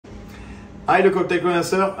Hi, the cocktail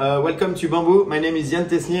connoisseur. Welcome to Bamboo. My name is Yann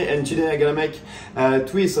Tesnier, and today I'm gonna make a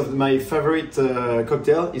twist of my favorite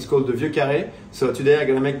cocktail. It's called the Vieux Carré. So today I'm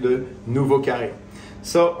gonna make the Nouveau Carre.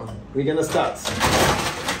 So we're gonna start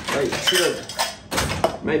by filling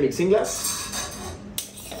my mixing glass.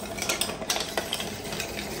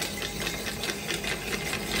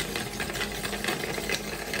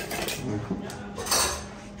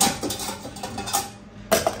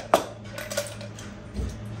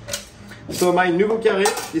 So my Nouveau Carre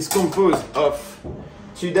is composed of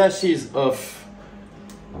 2 dashes of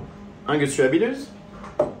Angostura bitters,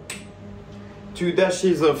 2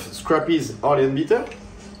 dashes of Scrappy's Orleans bitter.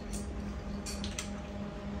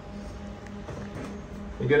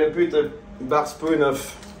 We're gonna put a bar spoon of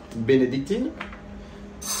Benedictine,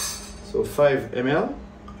 so 5 ml.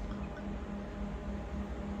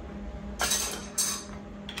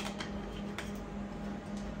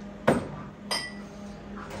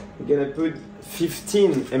 We're gonna put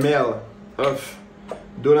 15 ml of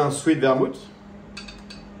Dolin sweet vermouth.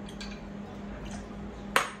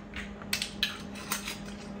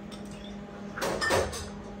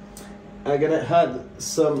 I'm gonna add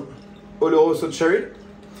some Oloroso cherry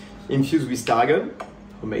infused with tarragon,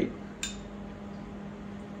 homemade.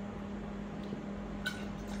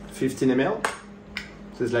 15 ml.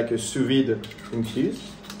 This is like a sous vide infused.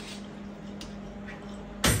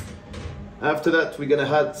 After that, we're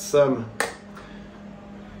gonna add some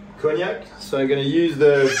cognac. So I'm gonna use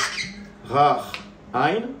the Rare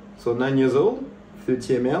Hein, so 9 years old,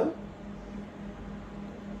 30 ml.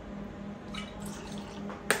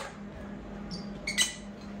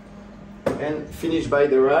 And finish by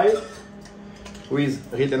the rye with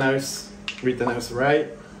Rittenhouse rye,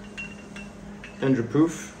 100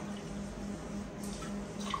 proof,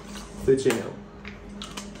 30 ml.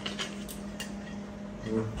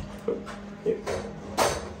 Here.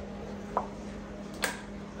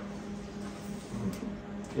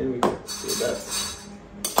 And we go with that.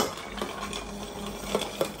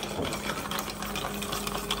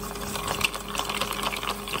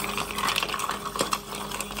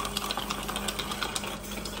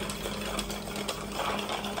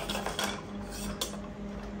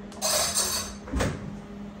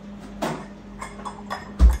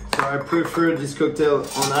 So I prefer this cocktail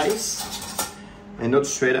on ice and not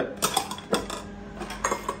straight up.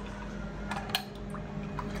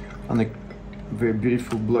 On a very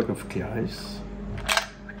beautiful block of clear ice,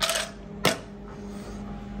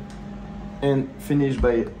 and finish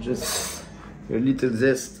by just a little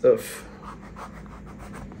zest of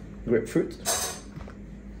grapefruit.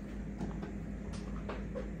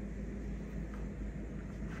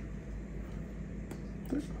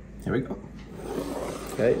 Here we go,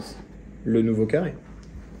 guys. Le Nouveau Carré.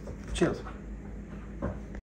 Cheers.